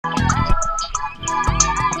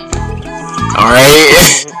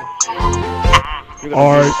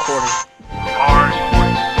Alright.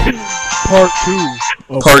 Part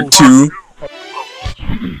 2. Part 2.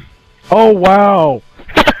 Oh wow.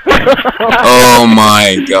 Oh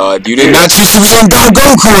my god, you did not choose to be on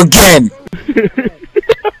Goku again!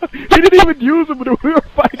 He didn't even use him when we were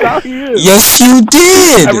fighting out he is. Yes, you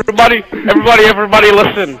did! Everybody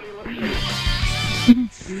listen.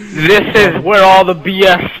 This is where all the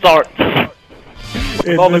BS starts.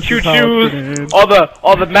 And all the choo-choos, all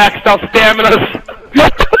the maxed out staminas.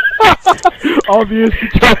 All the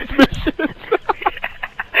instant transmissions.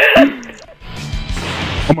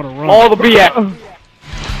 I'm gonna run. All the BS.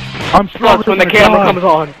 I'm stronger when the camera comes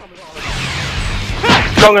on.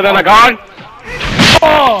 Stronger than a god?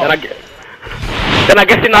 Oh! Then I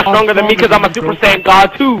guess you're not stronger than me because I'm a Super Saiyan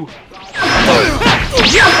God too.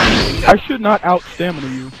 I should not out-stamina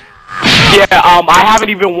you. Yeah, I haven't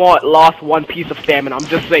even lost one piece of stamina, I'm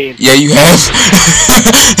just saying. Yeah, you have.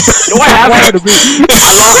 No, I haven't.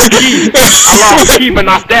 I lost ki, but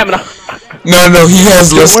not stamina. No, he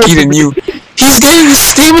has less ki than you. He's getting his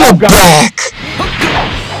stamina back!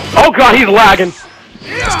 Oh god, he's lagging.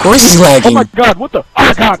 Of course he's lagging. Oh my god, what the? Oh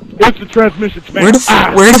my god, it's the transmission span. Where the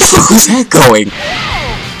fuck is that going?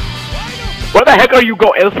 Where the heck are you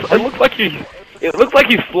going? It looks like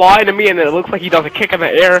he's flying to me, and then it looks like he does a kick in the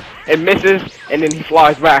air and misses, and then he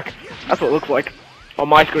flies back. That's what it looks like on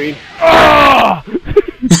my screen. Oh,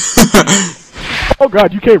 oh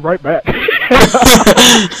god, you came right back.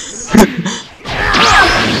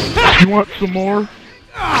 You want some more?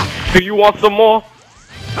 Do you want some more?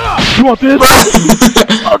 You want this?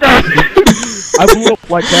 Oh god! I blew up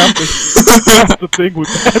like half the thing with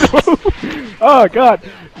that. Oh god!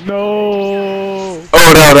 No!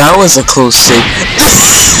 Oh no, that was a close save.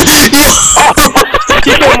 He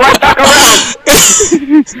came right back around!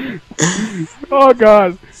 Oh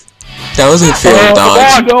god! That was a fair dodge.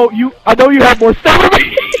 I know you have more stamina.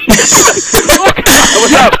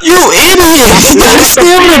 What's up? You idiot! He got his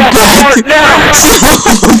stamina back!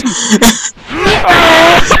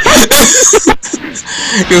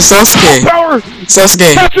 Yo, Sasuke!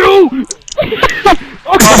 Sasuke!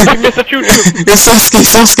 Oh god, you missed a choo-choo! Yo,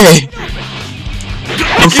 Sasuke!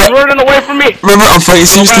 He's running away from me! Remember, I'm fighting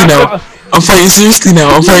seriously now.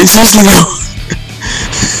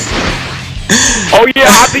 Oh yeah,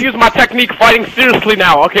 I have to use my technique fighting seriously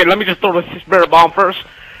now. Okay, let me just throw the spirit bomb first.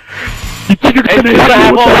 You think you're gonna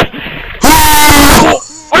have all that?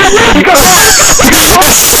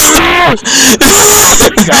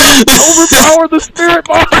 Overpower the spirit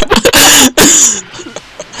bomb!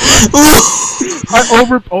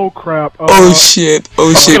 Oh crap. Oh shit.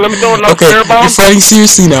 Okay, let me throw another spirit bomb. We're fighting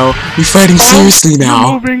seriously now.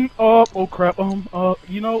 Moving up. Oh crap.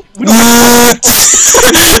 You know, we don't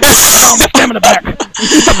stamina back.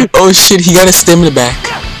 Oh shit, he got his stamina back.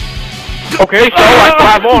 Okay, so I still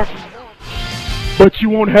have more. But you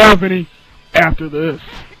won't have any after this.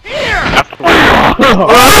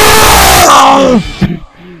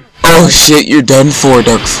 Oh shit, you're done for,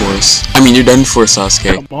 Dark Force. I mean, you're done for,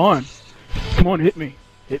 Sasuke. Come on, hit me.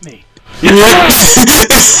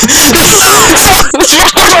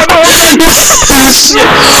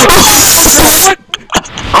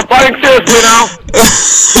 I'm fighting seriously now.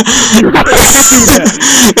 You're gonna do that.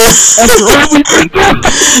 After all we've been through.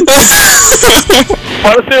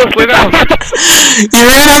 Fighting seriously now. He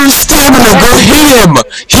ran out of stamina. Go hit him.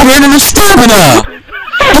 He ran out of stamina.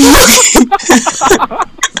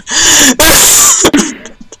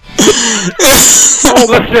 Oh,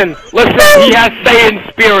 listen, he has Saiyan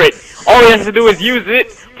spirit. All he has to do is use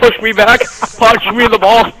it, push me back, punch me in the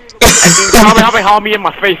balls, and then Kamehameha in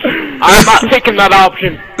my face. I'm not taking that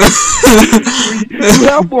option. You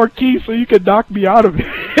have more ki so you can knock me out of it.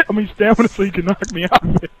 I mean stamina so you can knock me out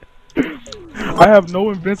of it. I have no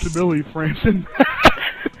invincibility, Franson.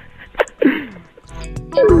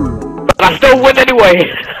 But I still win anyway.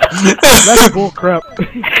 That's bullcrap.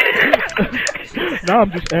 Now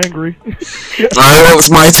I'm just angry. Alright, it's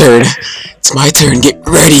my turn. Get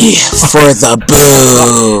ready for the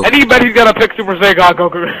boo. And he bet he's gonna pick Super Saiyan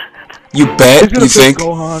Goku. You bet? You think?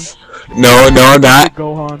 Gohan. No, I'm not.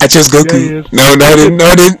 Gohan. I chose Goku. Yeah, No,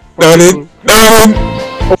 I didn't.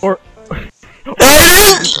 Or...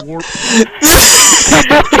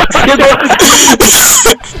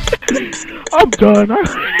 I'm done.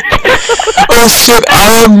 Oh shit,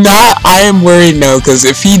 I am worried now, because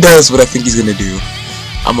if he does what I think he's gonna do,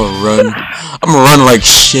 I'm gonna run like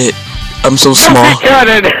shit. I'm so small.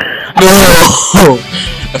 No,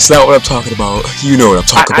 that's not what I'm talking about. You know what I'm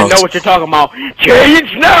talking about. I know what you're talking about.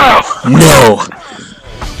 Change now!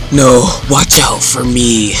 No, watch out for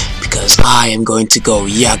me, because because I am going to go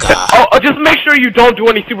yaga. Oh, just make sure you don't do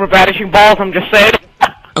any super vanishing balls, I'm just saying.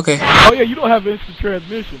 Okay. Oh yeah, you don't have instant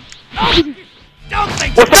transmission.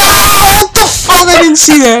 What the fuck? I didn't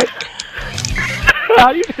see that. How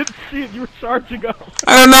you didn't see it? You were charging up.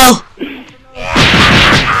 I don't know.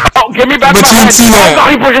 Oh, give me back But my you didn't head. see that. Oh,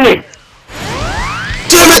 not pushing me.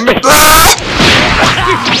 Damn it! Ah!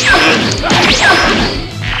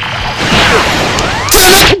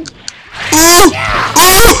 Damn it! Ooh!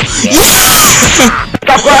 Ooh! Yeah!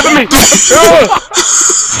 Stop grabbing me.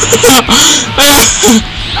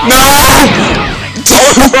 No!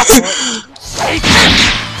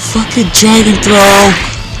 Fucking dragon throw!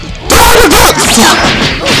 Fuck!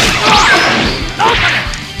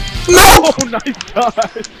 No! Oh, nice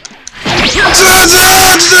dodge.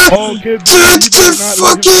 Oh,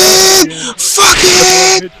 fuck it! Fuck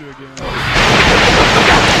it!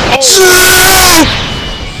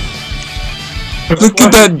 Look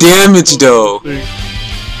at that damage though!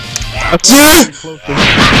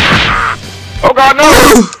 Oh god, no!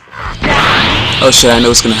 Oh shit, I know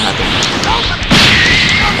what's gonna happen.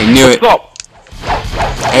 I knew it. Stop.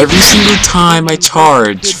 Every single time I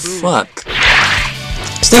charge. Fuck.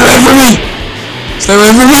 Stay away from me! Stay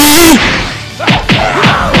away from me!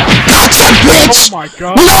 Gotcha, bitch! Oh my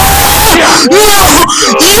god. No! No!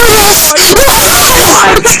 Yes!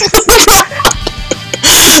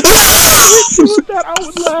 I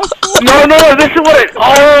would laugh. No, this is what it.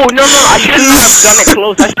 Oh, no, I shouldn't have done it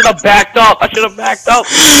close. I should have backed up. I would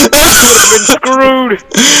have been screwed.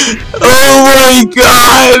 Oh my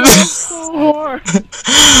god! So hard.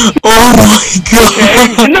 Oh my god!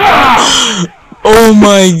 Okay. No! Oh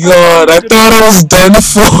my god, I thought I was done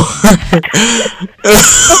for!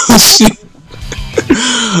 Oh shit!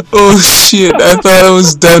 Oh shit, I thought I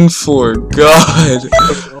was done for, god!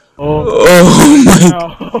 Oh my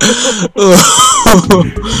god!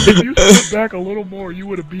 If you stood back a little more, you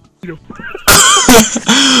would have beat him.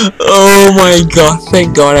 Oh my god,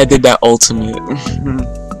 thank god I did that ultimate.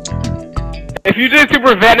 If you did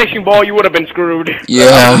super vanishing ball, you would have been screwed.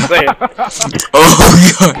 Yeah.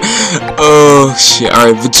 Oh god. Oh shit.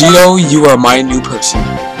 Alright, Vegito, you are my new person.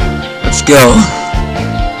 Let's go.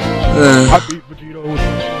 I beat Vegito with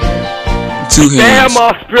 2 hands.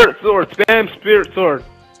 Spam spirit sword. Spam spirit sword.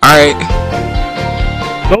 Alright.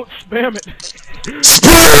 Don't spam it.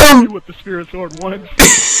 Spam! With the spirit sword once.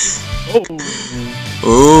 Oh.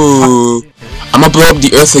 Ooh. I'm gonna blow up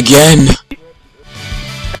the earth again.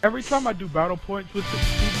 Every time I do battle points with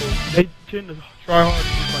people, they tend to try hard to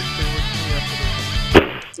just like stay away from me after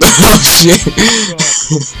Oh shit.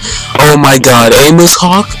 Oh my god, Amos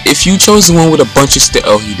Hawk, if you chose the one with a bunch of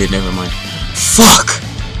oh, he did, never mind. Fuck!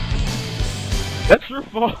 That's your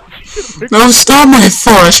fault. No, it's not my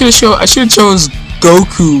fault. I should've chose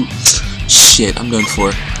Goku. Shit, I'm done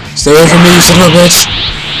for. Stay away from me, you son of a bitch!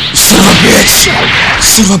 You son of a bitch!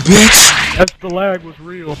 Son of a bitch! That's the lag was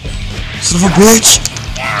real. Son of a bitch!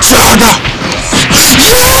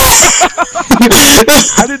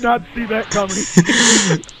 I did not see that coming.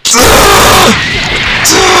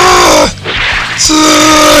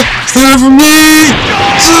 Stay away from me!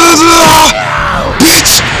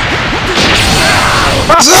 Bitch!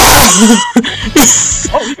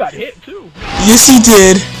 Oh, he got hit too. Yes, he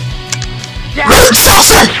did.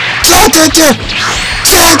 Saucer!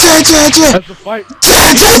 That's the fight.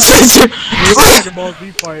 Dragon Ball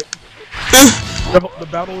Z fight. The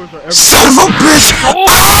battlers are everywhere. Son of a bitch!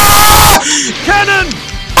 Oh! Cannon!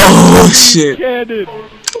 Oh shit! Cannon!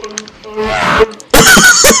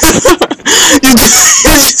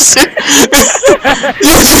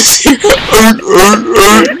 You just hear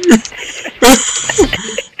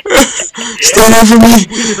Stay away from me!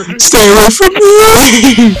 Stay away from me!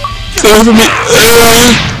 Stay away from me!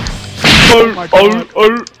 Oh my god.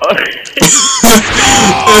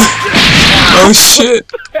 Oh shit!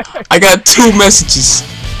 I got 2 messages.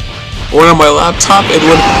 One on my laptop and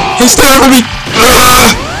one. Hey, stay away from me!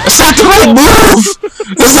 That's not the right move!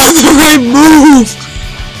 That's not the right move!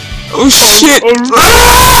 Oh shit! Oh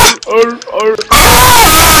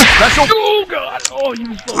god! Oh,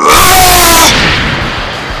 you so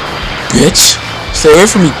Bitch! Stay away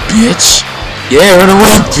from me, bitch! Yeah, run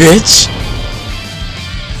away, bitch!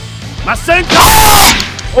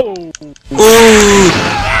 Oh! Ooh!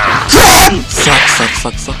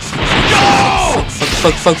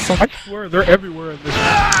 Fuck. I swear they're everywhere in this.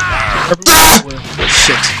 Everywhere.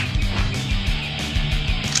 Shit.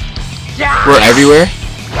 We're everywhere?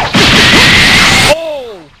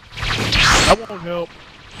 Oh! That won't help.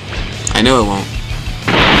 I know it won't.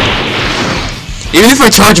 Even if I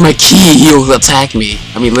charge my key, he'll attack me.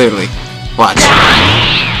 I mean, literally. Watch.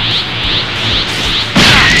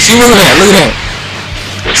 Look at that, look at that.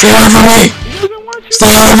 Stay away from me!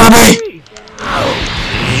 Stay away from me!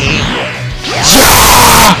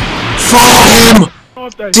 Yeah! Follow him!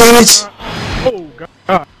 Damn it! Oh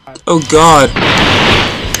god. Oh god. I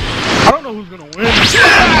don't know who's gonna win.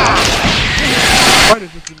 Why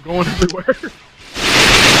is this just going everywhere?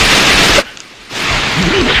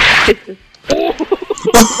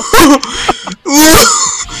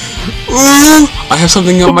 I have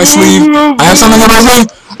something up my sleeve. I have something up my sleeve.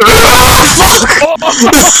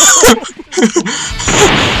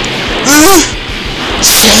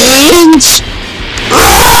 Change.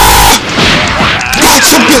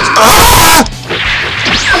 Gotcha, bitch.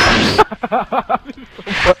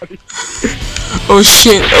 Oh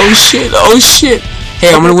shit! Oh shit! Oh shit!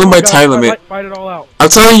 Hey, I'm gonna win by time limit. Fight it all out. I'm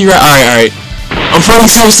telling you, alright, alright. I'm fighting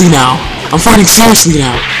seriously now. I'm fighting seriously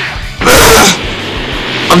now.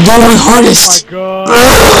 I'm doing my hardest.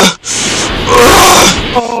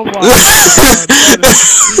 Oh my god.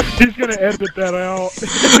 He's gonna edit that out.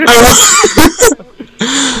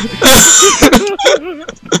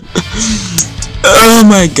 Oh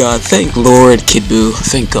my god, thank Lord, Kid Buu.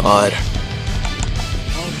 Thank God. I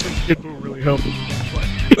don't think Kid Buu really helped us.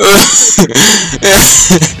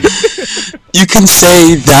 You can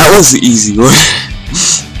say that was the easy one.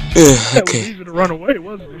 It Okay. was easy to run away,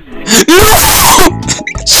 wasn't it? No!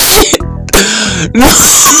 Shit! No!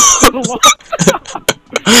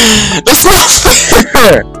 That's not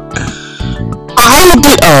fair! I'm a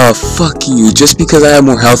bit. Oh, fuck you. Just because I have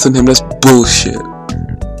more health than him, that's bullshit.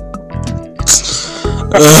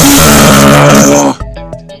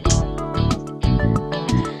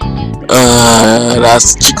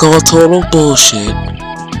 That's what you call total bullshit.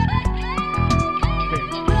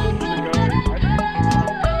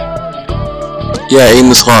 Yeah,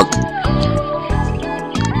 aimless hawk.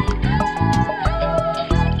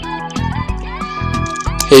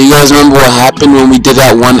 Hey, you guys remember what happened when we did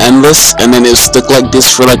that one endless and then it stuck like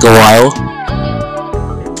this for like a while?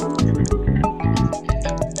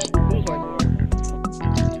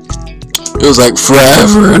 It was like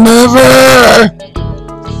forever and ever!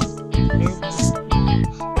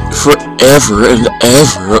 Forever and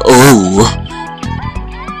ever, oh!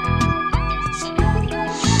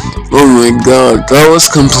 Oh my god, that was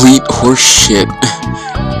complete horseshit.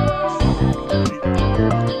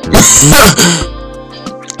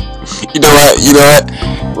 You know what?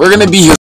 We're gonna be here